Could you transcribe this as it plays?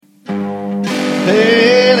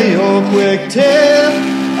Paleo quick tip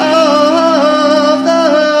of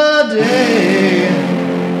the day.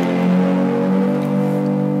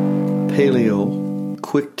 Paleo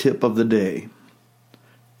quick tip of the day.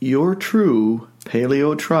 Your true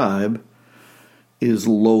paleo tribe is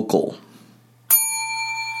local.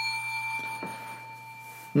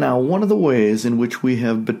 Now, one of the ways in which we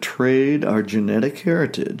have betrayed our genetic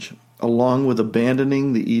heritage, along with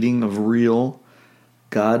abandoning the eating of real,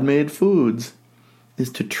 God-made foods, is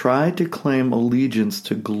to try to claim allegiance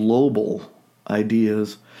to global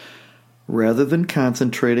ideas rather than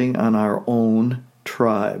concentrating on our own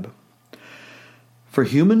tribe. For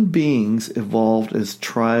human beings evolved as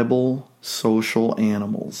tribal, social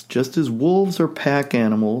animals, just as wolves are pack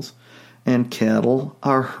animals and cattle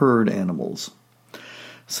are herd animals.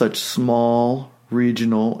 Such small,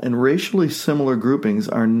 regional, and racially similar groupings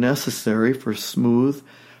are necessary for smooth,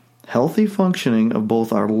 healthy functioning of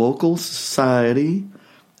both our local society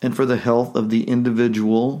and for the health of the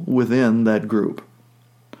individual within that group.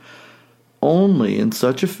 Only in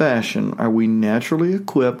such a fashion are we naturally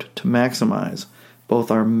equipped to maximize both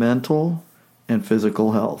our mental and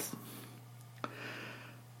physical health.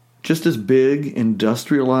 Just as big,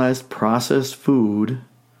 industrialized, processed food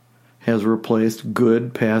has replaced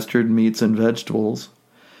good pastured meats and vegetables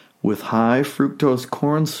with high fructose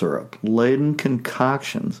corn syrup laden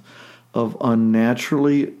concoctions of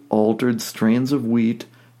unnaturally altered strains of wheat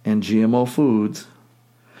and GMO foods,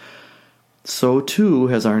 so too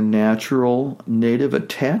has our natural native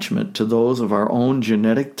attachment to those of our own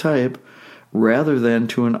genetic type rather than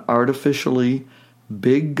to an artificially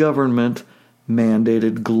big government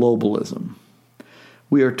mandated globalism.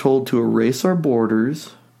 We are told to erase our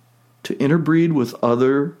borders, to interbreed with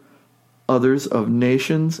others of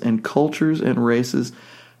nations and cultures and races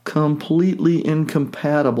completely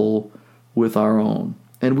incompatible with our own.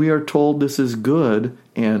 And we are told this is good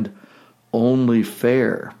and only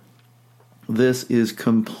fair. This is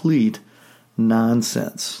complete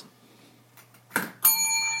nonsense.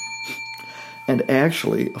 And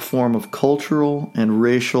actually a form of cultural and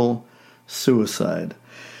racial suicide.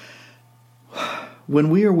 When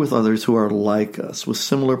we are with others who are like us, with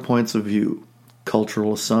similar points of view,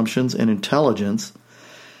 cultural assumptions, and intelligence,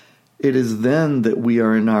 it is then that we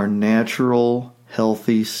are in our natural,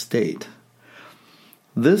 healthy state.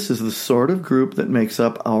 This is the sort of group that makes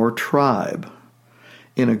up our tribe.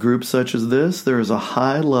 In a group such as this, there is a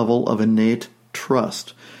high level of innate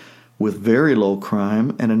trust, with very low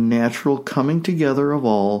crime and a natural coming together of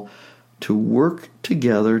all to work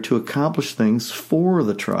together to accomplish things for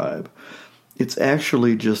the tribe. It's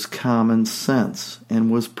actually just common sense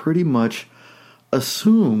and was pretty much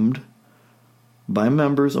assumed by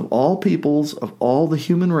members of all peoples of all the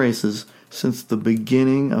human races since the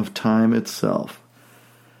beginning of time itself.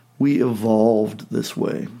 We evolved this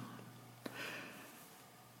way.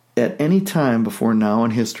 At any time before now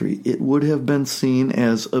in history, it would have been seen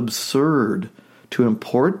as absurd to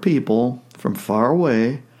import people from far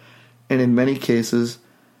away, and in many cases,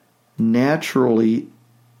 naturally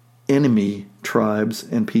enemy tribes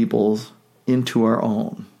and peoples into our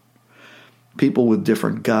own. People with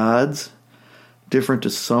different gods, different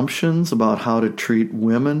assumptions about how to treat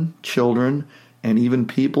women, children, and even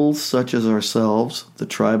peoples such as ourselves, the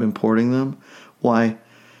tribe importing them. Why,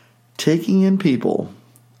 taking in people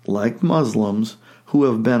like Muslims who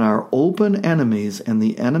have been our open enemies and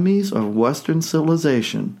the enemies of Western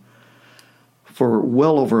civilization for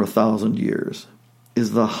well over 1,000 years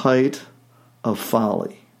is the height of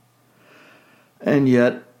folly. And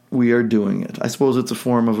yet, we are doing it. I suppose it's a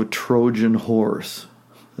form of a Trojan horse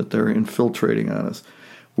that they're infiltrating on us.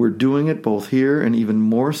 We're doing it both here and even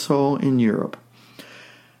more so in Europe.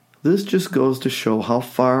 This just goes to show how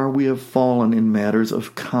far we have fallen in matters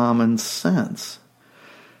of common sense.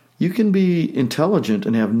 You can be intelligent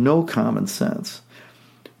and have no common sense.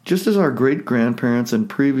 Just as our great-grandparents and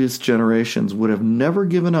previous generations would have never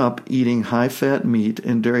given up eating high-fat meat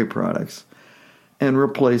and dairy products and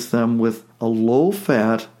replaced them with a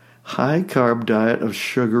low-fat, high-carb diet of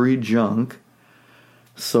sugary junk,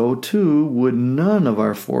 so too would none of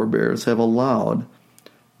our forebears have allowed,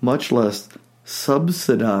 much less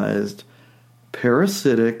subsidized,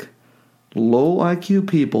 parasitic, low IQ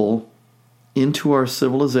people into our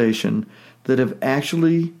civilization that have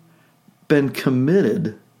actually been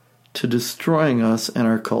committed to destroying us and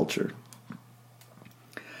our culture.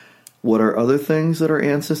 What are other things that our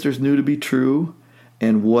ancestors knew to be true,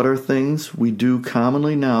 and what are things we do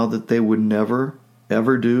commonly now that they would never,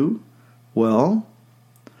 ever do? Well,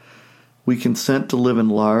 we consent to live in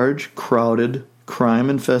large, crowded,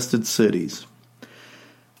 crime-infested cities.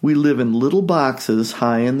 We live in little boxes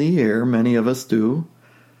high in the air, many of us do,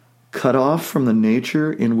 cut off from the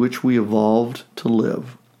nature in which we evolved to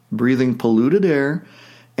live, breathing polluted air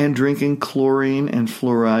and drinking chlorine and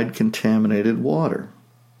fluoride contaminated water.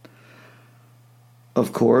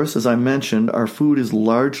 Of course, as I mentioned, our food is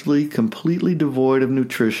largely completely devoid of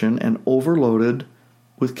nutrition and overloaded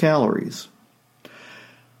with calories.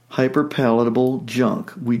 Hyperpalatable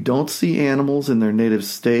junk. We don't see animals in their native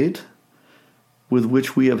state, with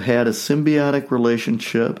which we have had a symbiotic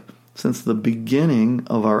relationship since the beginning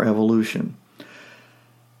of our evolution.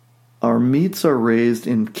 Our meats are raised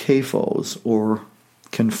in CAFOs, or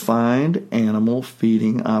confined animal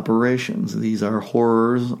feeding operations. These are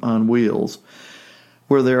horrors on wheels,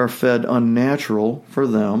 where they are fed unnatural for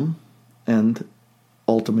them, and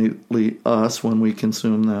ultimately us when we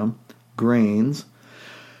consume them, grains,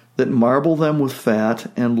 that marble them with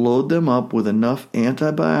fat and load them up with enough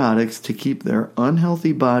antibiotics to keep their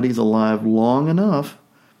unhealthy bodies alive long enough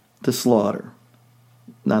to slaughter.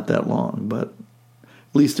 Not that long, but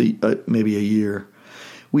at least maybe a year.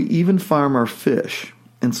 We even farm our fish,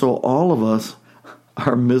 and so all of us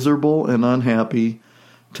are miserable and unhappy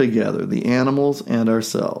together, the animals and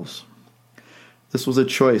ourselves. This was a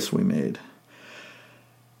choice we made.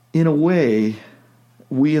 In a way,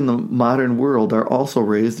 we in the modern world are also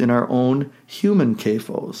raised in our own human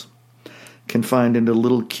CAFOs, confined into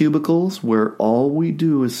little cubicles where all we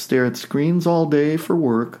do is stare at screens all day for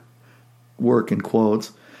work in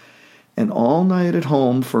quotes, and all night at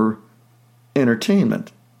home for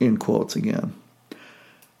entertainment, in quotes again.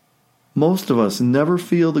 Most of us never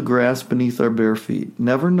feel the grass beneath our bare feet,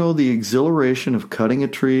 never know the exhilaration of cutting a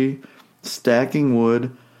tree, stacking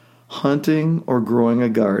wood, hunting, or growing a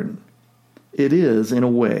garden. It is, in a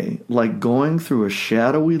way, like going through a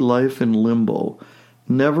shadowy life in limbo,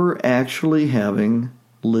 never actually having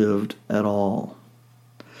lived at all.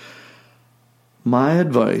 My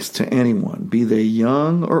advice to anyone, be they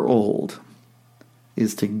young or old,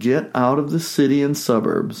 is to get out of the city and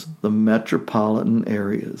suburbs, the metropolitan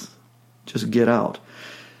areas. Just get out.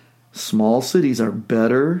 Small cities are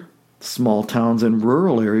better. Small towns and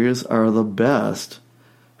rural areas are the best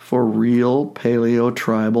for real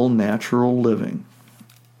paleo-tribal natural living.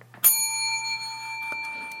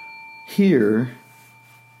 Here,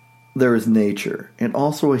 there is nature, and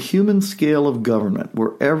also a human scale of government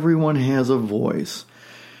where everyone has a voice.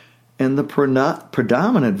 And the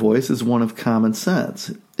predominant voice is one of common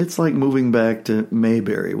sense. It's like moving back to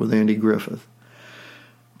Mayberry with Andy Griffith.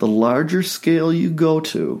 The larger scale you go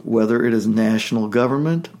to, whether it is national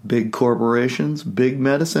government, big corporations, big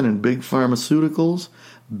medicine and big pharmaceuticals,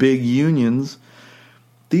 big unions,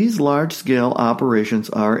 these large-scale operations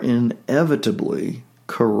are inevitably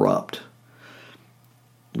corrupt.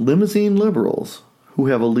 Limousine liberals who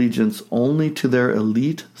have allegiance only to their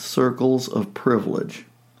elite circles of privilege.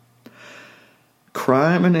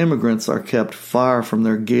 Crime and immigrants are kept far from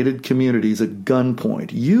their gated communities at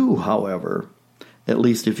gunpoint. You, however, at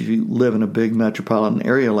least if you live in a big metropolitan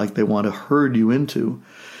area like they want to herd you into,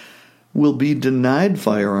 will be denied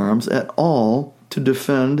firearms at all to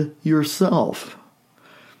defend yourself.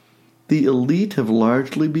 The elite have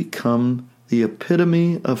largely become the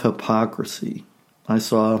epitome of hypocrisy. I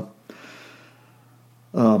saw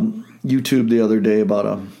YouTube the other day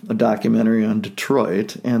about a documentary on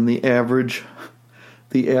Detroit, and the average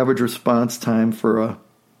response time for a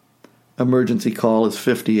emergency call is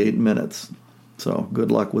 58 minutes. So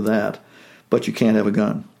good luck with that. But you can't have a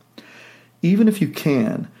gun. Even if you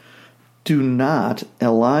can, do not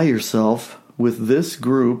ally yourself with this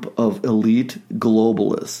group of elite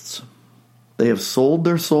globalists. They have sold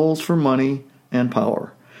their souls for money and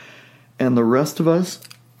power, and the rest of us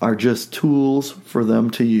are just tools for them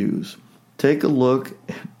to use. Take a look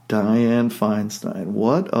at Dianne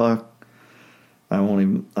Feinstein.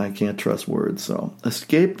 I can't trust words, so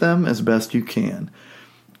escape them as best you can.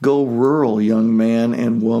 Go rural, young man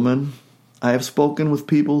and woman. I have spoken with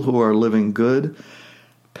people who are living good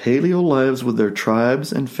paleo lives with their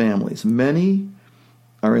tribes and families. Many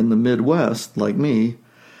are in the Midwest, like me,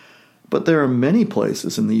 but there are many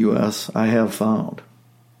places in the U.S. I have found.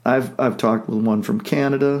 I've talked with one from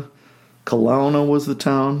Canada. Kelowna was the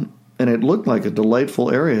town, and it looked like a delightful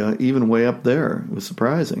area, even way up there. It was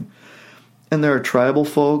surprising. And there are tribal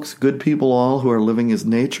folks, good people all, who are living as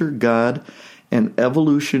nature, God, and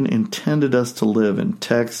evolution intended us to live in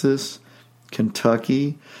Texas,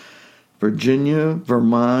 Kentucky, Virginia,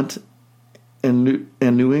 Vermont, and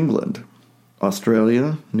New England,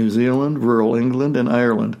 Australia, New Zealand, rural England, and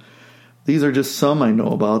Ireland. These are just some I know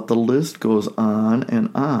about. The list goes on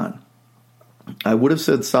and on. I would have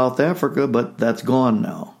said South Africa, but that's gone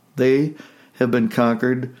now. They have been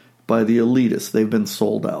conquered by the elitists. They've been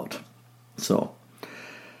sold out. So,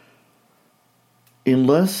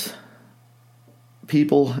 unless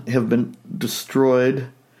people have been destroyed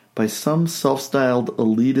by some self-styled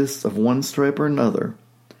elitists of one stripe or another,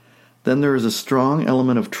 then there is a strong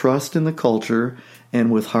element of trust in the culture,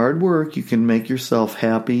 and with hard work you can make yourself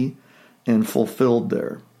happy and fulfilled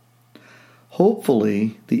there.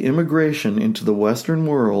 Hopefully, the immigration into the Western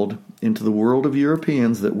world, into the world of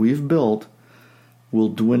Europeans that we've built, will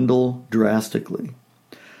dwindle drastically.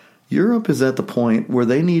 Europe is at the point where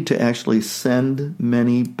they need to actually send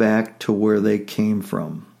many back to where they came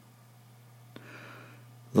from.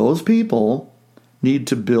 Those people need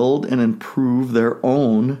to build and improve their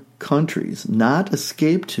own countries, not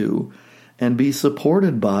escape to and be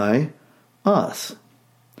supported by us.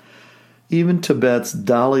 Even Tibet's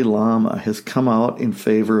Dalai Lama has come out in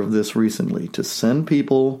favor of this recently, to send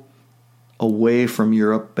people away from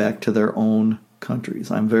Europe back to their own countries.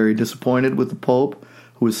 I'm very disappointed with the Pope,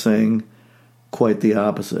 who is saying quite the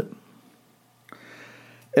opposite.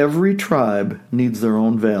 Every tribe needs their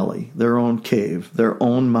own valley, their own cave, their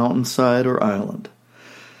own mountainside or island.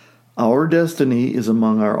 Our destiny is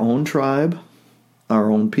among our own tribe, our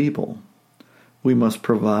own people. We must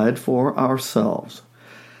provide for ourselves.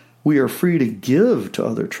 We are free to give to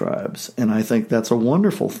other tribes, and I think that's a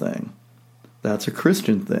wonderful thing. That's a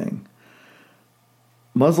Christian thing.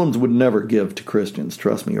 Muslims would never give to Christians,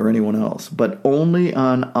 trust me, or anyone else, but only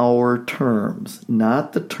on our terms,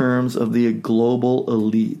 not the terms of the global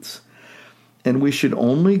elites. And we should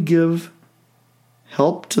only give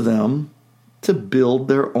help to them to build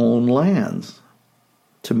their own lands,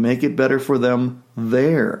 to make it better for them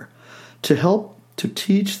there, to help to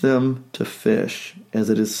teach them to fish, as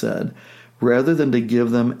it is said, rather than to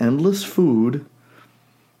give them endless food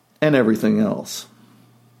and everything else.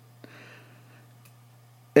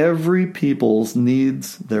 Every peoples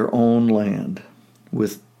needs their own land,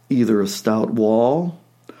 with either a stout wall,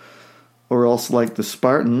 or else like the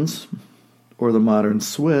Spartans, or the modern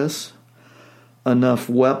Swiss, enough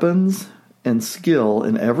weapons and skill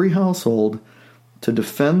in every household to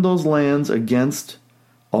defend those lands against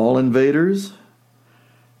all invaders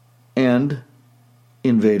and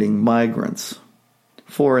invading migrants.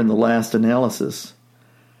 For in the last analysis,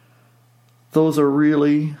 those are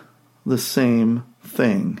really the same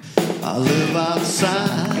thing. I live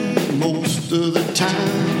outside most of the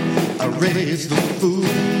time. I raise the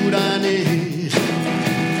food I need.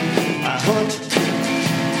 I hunt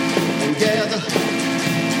and gather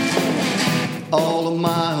all of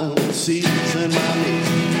my own seeds and my meat.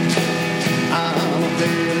 I'm a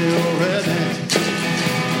paleo redneck.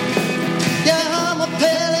 Yeah, I'm a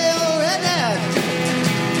paleo redneck.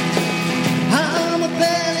 I'm a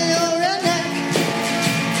paleo redneck.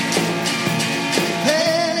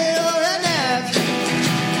 Paleo redneck.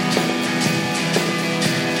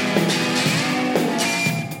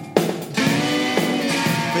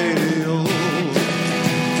 Paleo.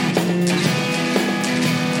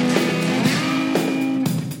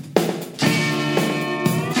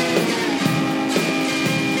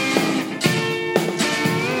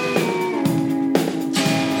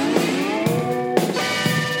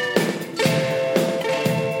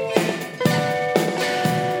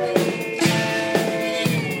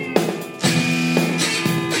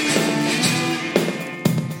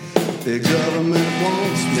 The government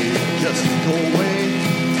wants me just to go away,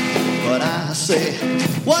 but I say,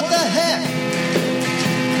 what the heck?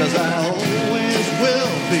 'Cause I always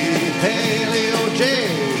will be Paleo J,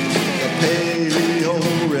 the paleo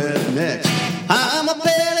redneck. I'm a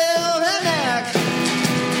paleo redneck.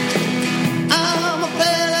 I'm a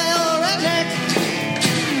paleo redneck.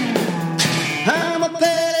 I'm a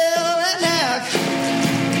paleo redneck.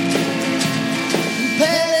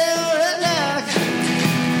 Paleo redneck.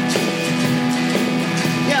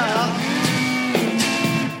 Yeah.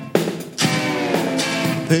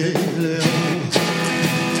 Paleo.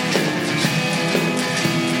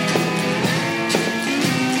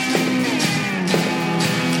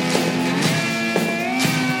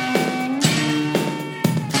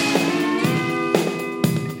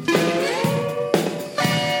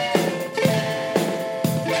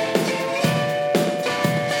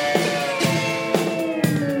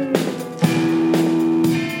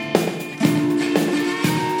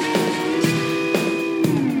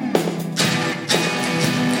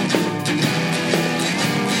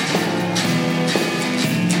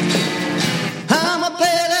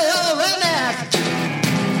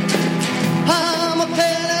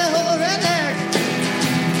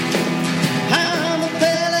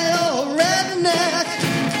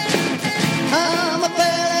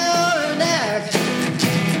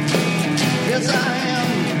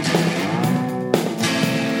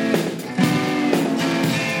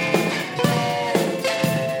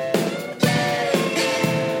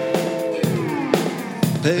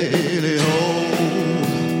 Paley